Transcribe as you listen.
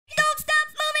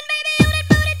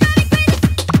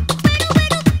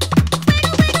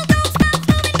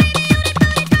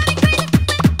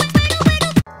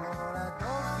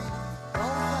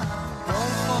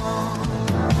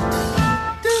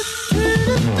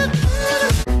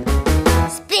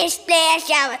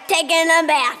shower, taking a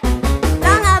bath.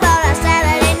 Long about a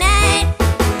Saturday night.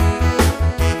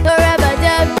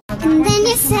 And then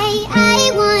you say,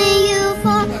 I want you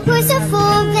for worse or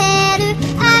for better.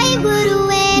 I would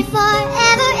wait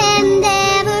forever and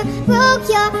ever. Broke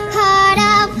your heart,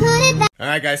 I'll put it back.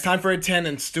 Alright guys, time for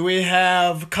attendance. Do we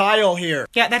have Kyle here?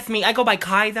 Yeah, that's me. I go by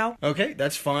Kai, though. Okay,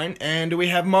 that's fine. And do we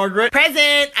have Margaret?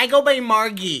 Present! I go by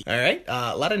Margie. Alright,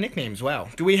 a lot of nicknames, wow.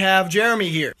 Do we have Jeremy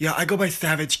here? Yeah, I go by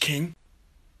Savage King.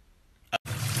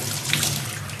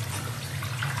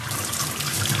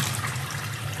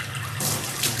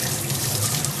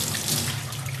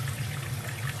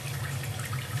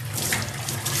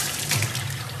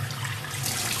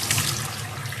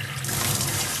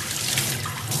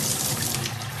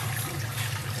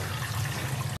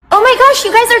 Oh my gosh,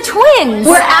 you guys are twins!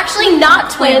 We're actually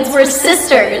not twins, we're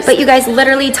sisters. But you guys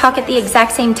literally talk at the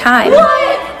exact same time.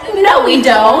 What? No, we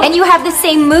don't. And you have the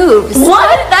same moves.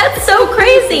 What? That's so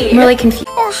crazy. I'm really confused.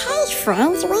 Oh, hey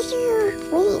friends, hello.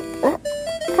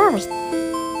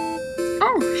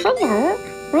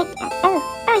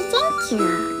 Thank you.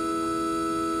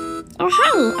 Oh,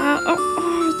 hi,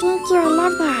 thank you, I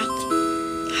love that.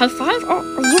 High five? Oh,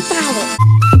 you got it.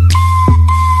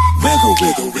 Wiggle,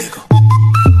 wiggle, wiggle.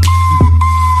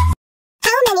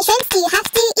 How many shrimps do you have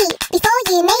to eat before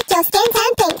you make your skin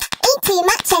turn pink? Eat too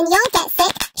much and you'll get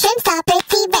sick. Shrimps are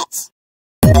pretty rich.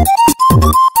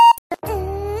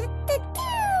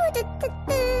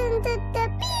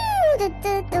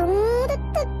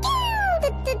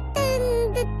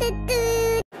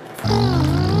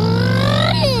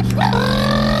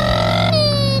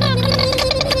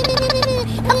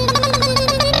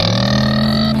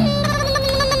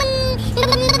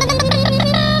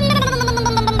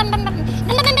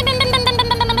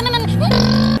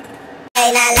 Hey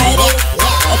now ladies,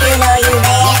 if you know you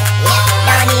bad,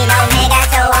 don't need no man, got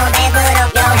your own bag, put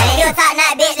up your hand. You a top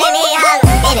knot bitch, let me holler.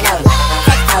 Bend it over,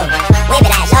 touch it over, whip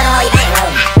it out, show them how you bang roll.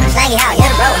 Slang it out, hit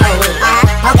the road, no weed.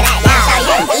 Poke it out, now show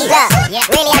you ease up.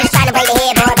 Really, I'm just trying to break the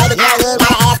headboard, baby girl, you ain't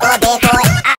gotta ask for a bed for it.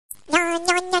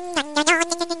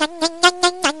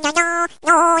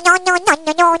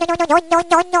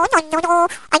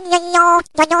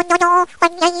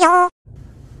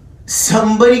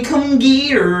 Somebody come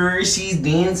get her, she's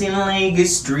dancing like a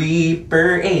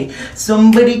stripper, eh.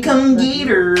 Somebody come get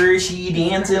her, she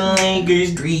dancing like a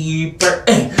stripper,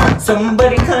 eh.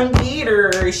 Somebody come get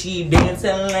her, she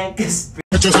dancing like a stripper.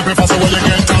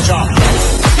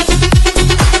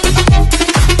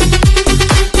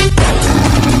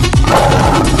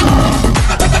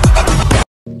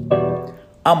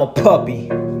 I'm a puppy,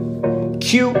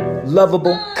 cute,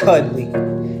 lovable, cuddly.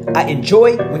 I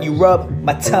enjoy when you rub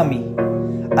my tummy.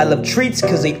 I love treats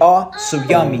cause they are so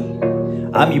yummy.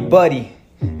 I'm your buddy,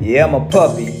 yeah, I'm a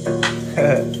puppy.